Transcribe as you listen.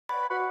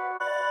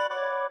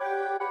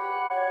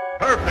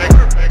Perfect.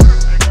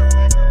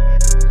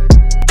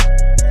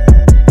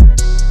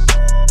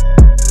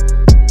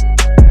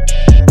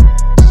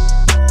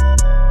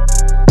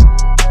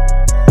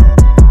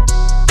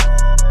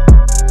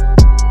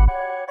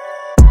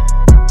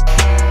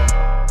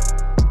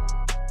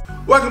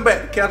 Welcome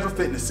back to Casual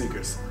Fitness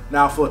Seekers.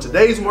 Now for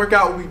today's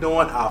workout, we'll be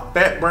doing our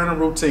fat burning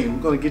routine.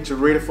 We're going to get you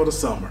ready for the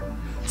summer.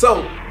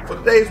 So for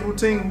today's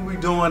routine, we'll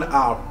be doing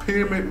our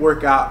pyramid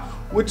workout,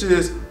 which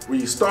is where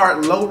you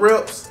start low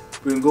reps,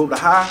 we're going to go to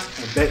high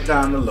and back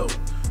down to low.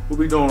 We'll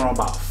be doing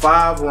about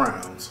 5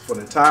 rounds for the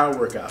entire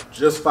workout,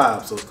 just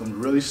 5. So it's going to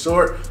be really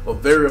short but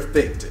very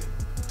effective.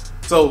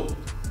 So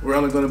we're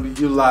only going to be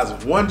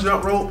utilizing 1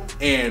 jump rope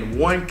and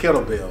 1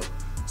 kettlebell.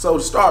 So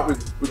to start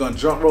with, we're going to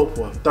jump rope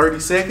for 30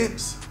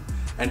 seconds.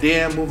 And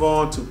then move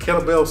on to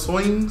kettlebell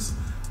swings.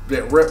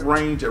 That rep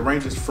range, it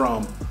ranges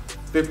from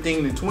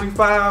 15 to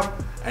 25.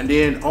 And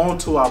then on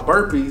to our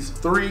burpees,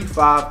 3,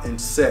 5, and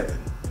 7.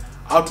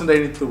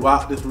 Alternating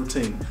throughout this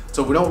routine.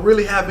 So we don't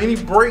really have any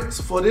breaks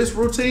for this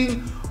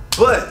routine,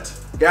 but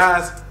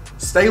guys,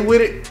 stay with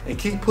it and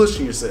keep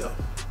pushing yourself.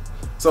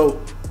 So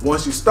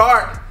once you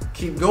start,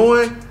 keep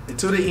going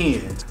until the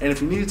end. And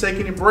if you need to take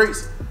any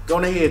breaks, go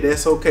ahead,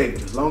 that's okay.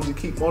 As long as you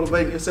keep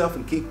motivating yourself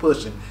and keep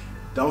pushing.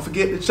 Don't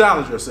forget to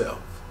challenge yourself.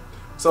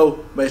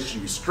 So make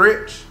sure you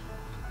stretch,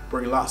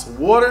 bring lots of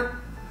water,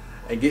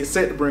 and get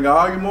set to bring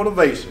all your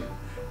motivation.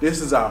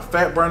 This is our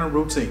fat burning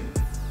routine.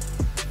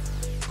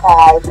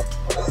 5,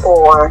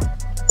 4,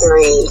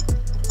 3,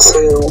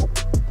 2,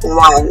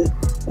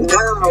 1,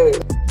 go!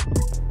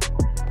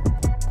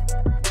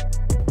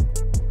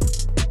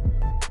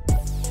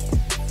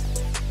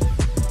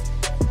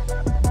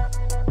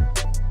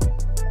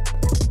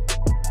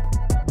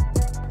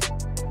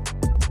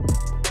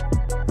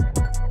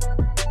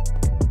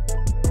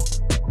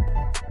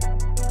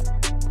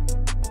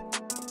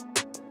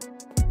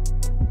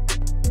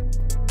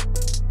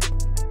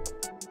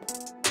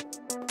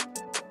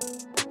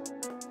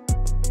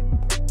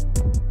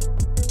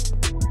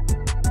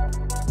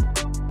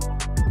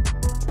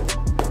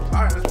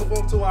 All right, let's move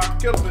on to our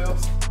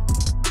kettlebells.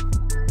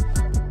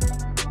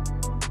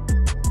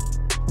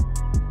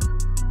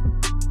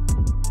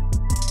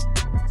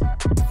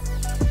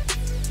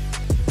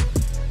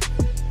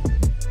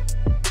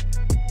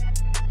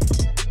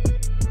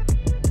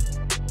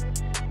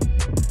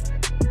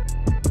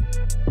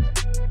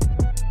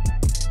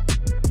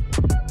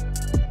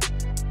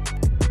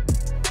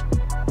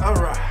 All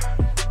right,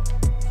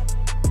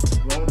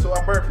 going to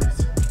our burpees.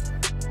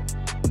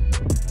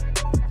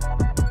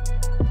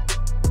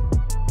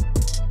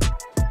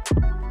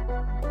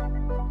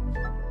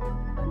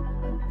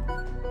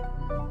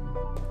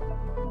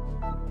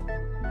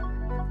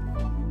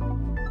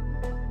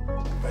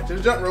 Back to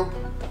the jump rope.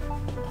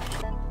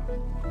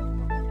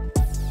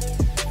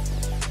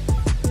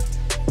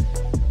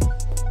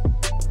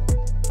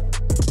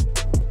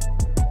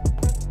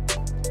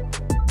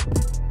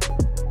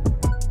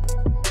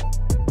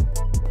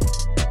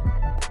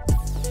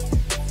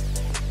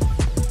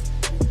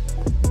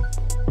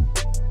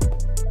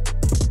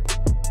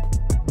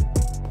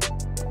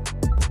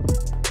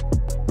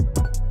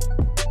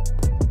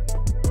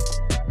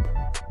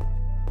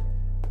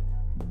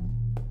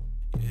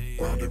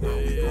 Round and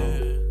round we go.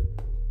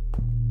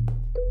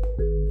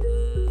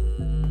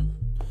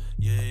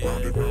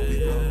 Round and round we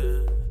go.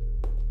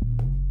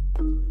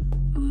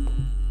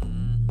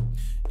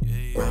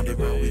 Round and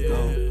round we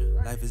go.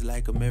 Life is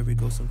like a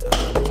merry-go, sometimes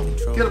I lose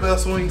control. Kettlebell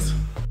swings.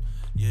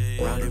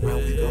 Round and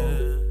round we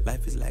go.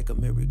 Life is like a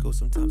merry-go,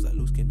 sometimes I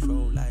lose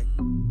control. Like,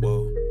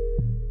 whoa.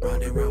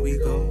 Round and round we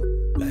go.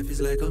 Life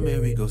is like a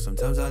merry-go,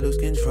 sometimes I lose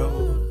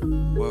control.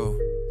 Whoa.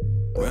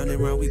 Round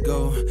and round we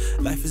go.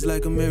 Life is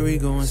like a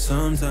merry-go, and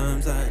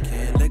sometimes I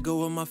can't let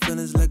go of my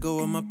feelings, let go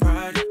of my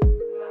pride.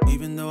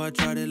 Even though I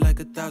tried it like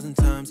 1,000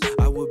 times,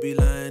 I would be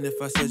lying if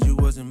I said you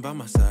wasn't by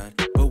my side.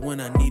 But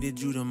when I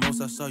needed you the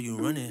most, I saw you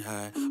running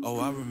high. Oh,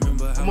 I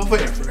remember how I'm we on were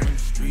on the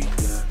street.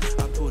 Yeah,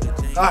 I pulled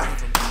a chain. All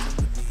right,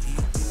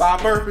 5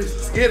 burpees.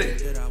 Let's get it.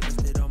 That I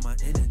wasted all my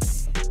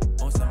energy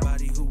on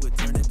somebody who would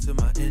turn into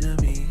my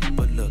enemy.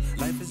 But look,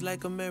 life is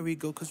like a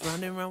merry-go, cause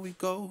round and round we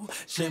go.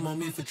 Shame on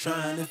me for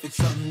trying to fix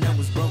something that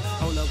was broke.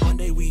 Hold up, one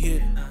day we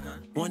hit,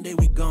 one day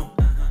we gone.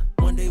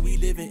 One day we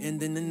living and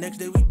then the next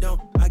day we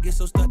don't. I get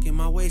so stuck in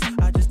my ways,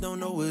 I just don't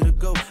know where to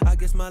go. I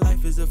guess my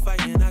life is a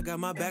fight and I got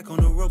my back on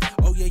the rope.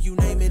 Oh yeah, you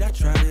name it, I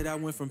tried it. I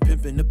went from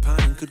pimping to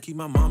pining, could keep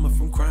my mama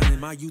from crying.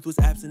 My youth was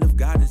absent of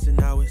guidance and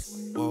now it's,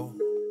 whoa.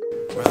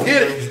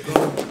 Get it.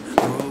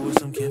 Roll with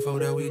some kinfolk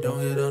that we don't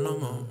hit on no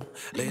more.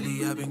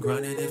 Lately I've been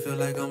grinding, it feel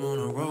like I'm on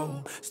a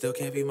roll. Still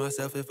can't be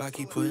myself if I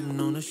keep putting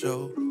on a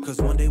show.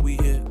 Cause one day we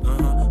hit,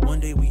 one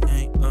day we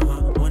ain't,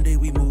 one day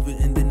we moving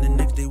and then the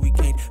next day we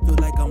can't. Feel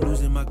like I'm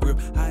losing my grip,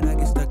 how'd I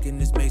get stuck in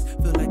this maze?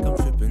 Feel like I'm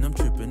tripping,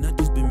 I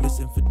just been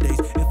missing for days.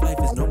 If life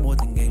is no more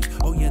than games,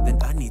 oh yeah, then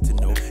I need to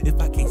know. If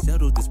I can't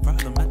settle this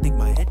problem, I think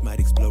my head might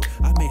explode.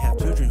 I may have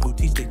children who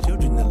teach their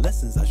children the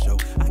lessons I show.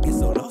 I get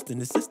so lost in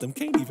the system,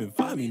 can't even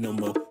find me no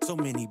more. So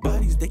many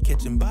bodies, they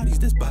catching bodies,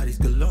 there's bodies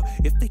galore. know.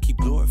 If they keep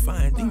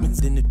glorifying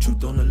demons, then the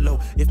truth on the low.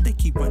 If they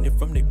keep running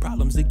from their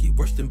problems, it get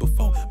worse than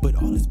before. But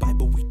all this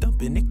Bible we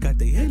thumping, it got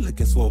their head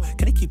looking swole.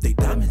 Can they keep their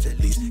diamonds at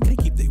least? Can they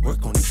keep their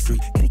work on the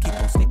street? Can they keep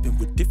on sleeping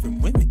with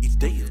different women each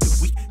day of the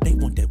week? They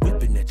want that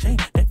whip and that chain,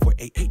 that for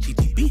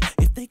HIIT.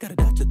 If they gotta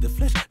die to the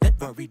flesh, that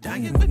worry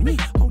dying with me.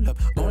 Hold up,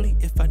 only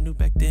if I knew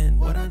back then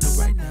what I know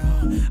right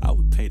now, I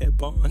would pay that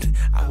bond,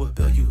 I would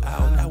bail you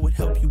out, I would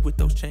help you with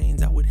those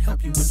chains, I would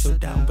help you with your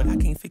doubt. But I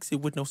can't fix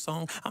it with no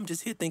song, I'm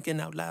just here thinking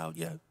out loud,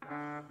 yeah.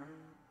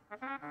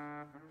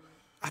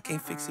 I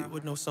can't fix it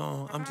with no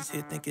song, I'm just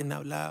here thinking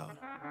out loud.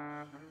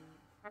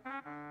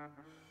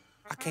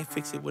 I can't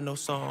fix it with no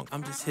song,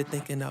 I'm just here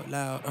thinking out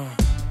loud.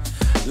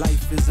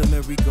 Life is a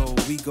merry-go,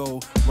 we go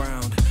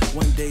round.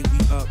 One day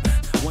we up,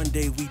 one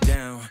day we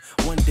down.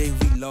 One day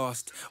we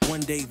lost, one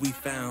day we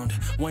found.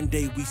 One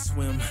day we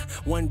swim,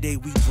 one day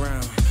we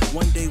drown.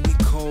 One day we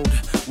cold,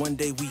 one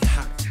day we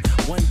hot.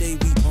 One day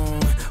we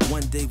on,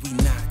 one day we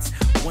not.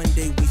 One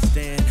day we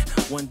stand,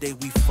 one day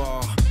we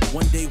fall.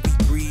 One day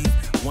we breathe,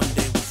 one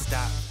day we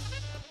stop.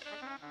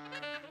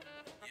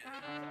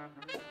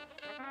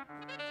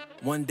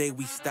 One day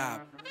we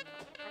stop.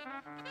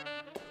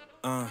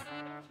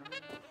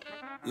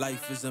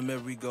 Life is a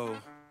merry-go.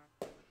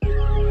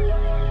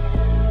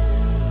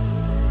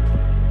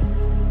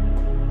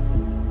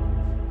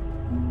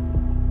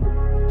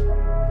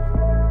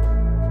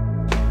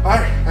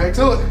 Alright, back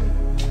to it.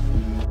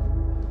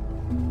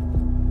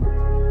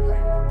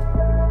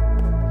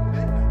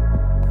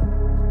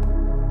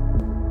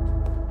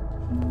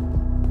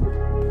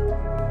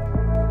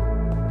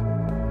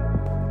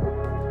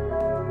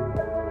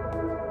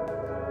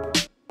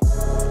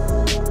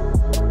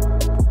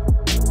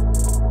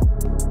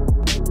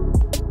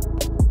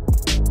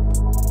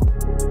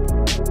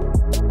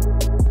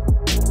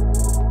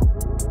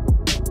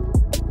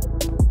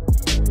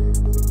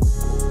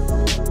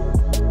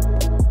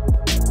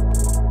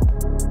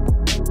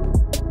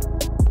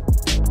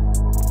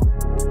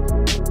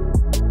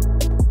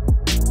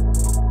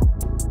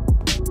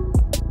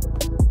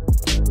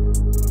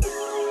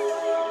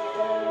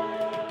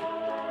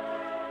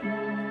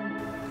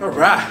 All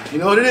right, you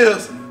know what it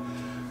is.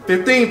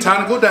 15,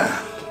 time to go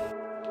down.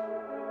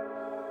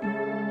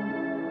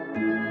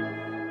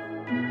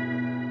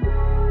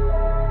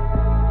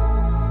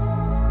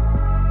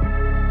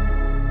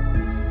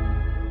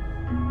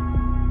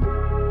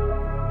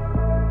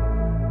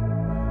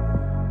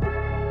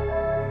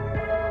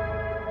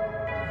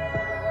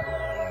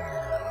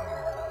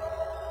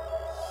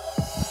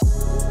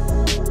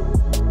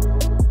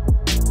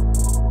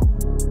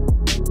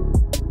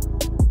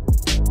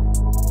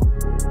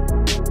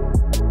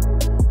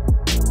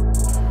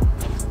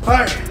 All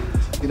right,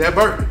 get that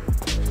burpee.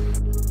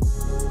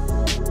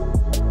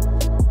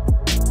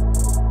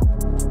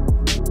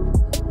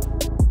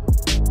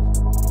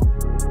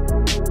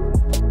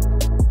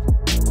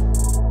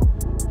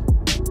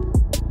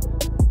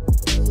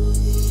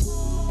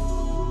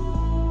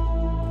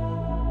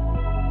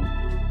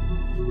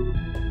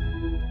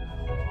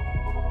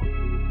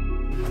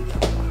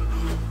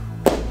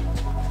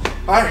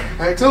 All right,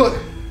 back to it.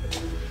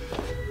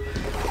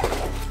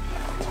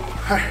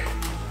 All right.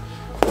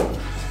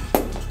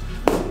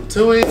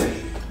 Too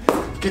easy.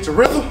 Get your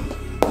rhythm.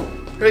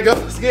 There you go.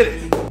 Let's get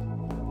it.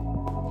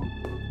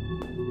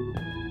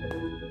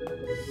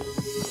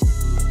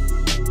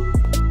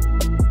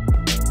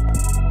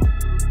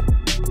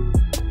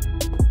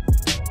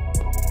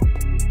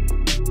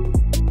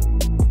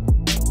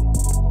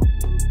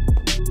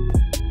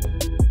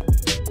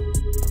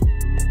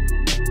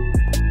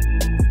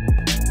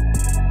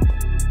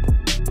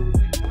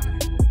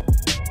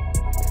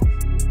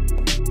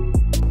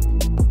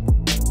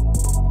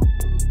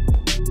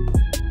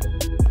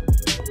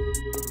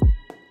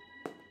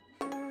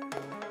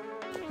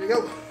 There you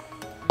go.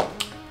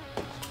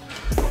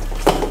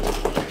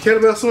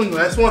 Kettlebell swing,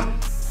 last one.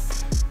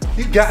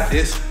 You got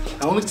this.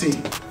 On the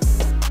team.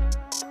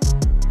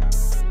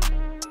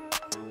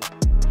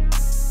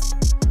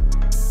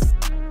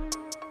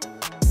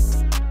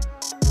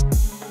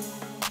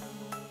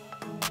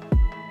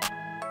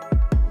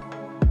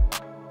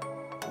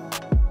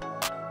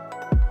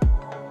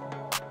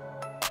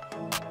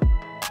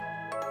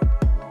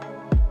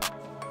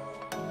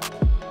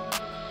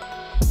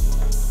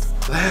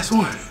 Last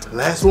one,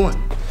 last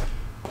one.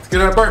 Let's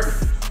get our burpee.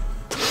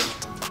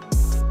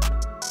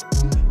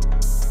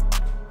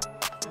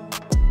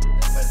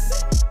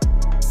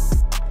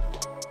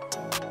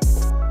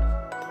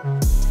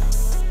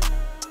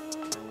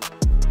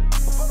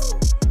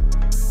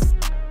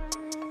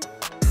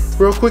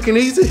 Real quick and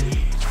easy,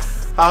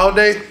 all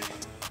day,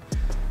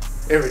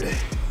 every day.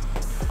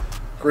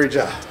 Great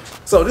job.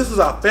 So this is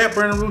our fat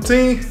burning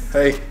routine.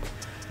 Hey,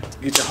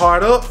 get your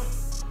heart up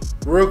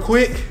real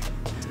quick.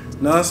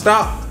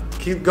 Non-stop,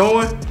 keep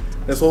going.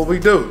 That's what we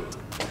do.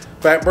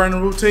 Fat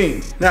burning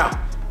routine. Now,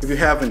 if you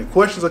have any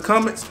questions or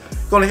comments,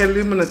 go ahead and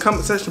leave them in the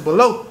comment section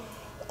below,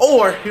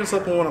 or hit us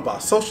up on one of our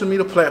social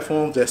media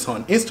platforms that's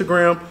on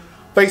Instagram,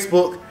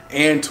 Facebook,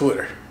 and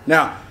Twitter.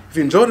 Now, if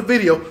you enjoyed the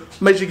video,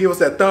 make sure you give us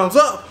that thumbs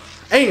up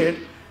and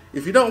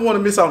If you don't want to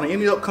miss out on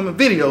any upcoming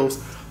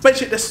videos, make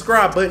sure that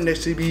subscribe button that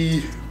should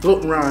be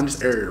floating around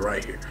this area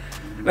right here.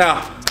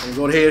 Now, I'm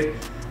going to go ahead,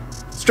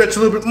 stretch a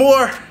little bit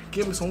more,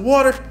 give me some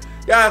water.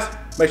 Guys,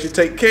 make sure you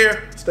take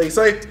care, stay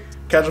safe.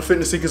 Casual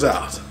Fitness Seekers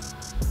out.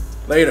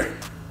 Later.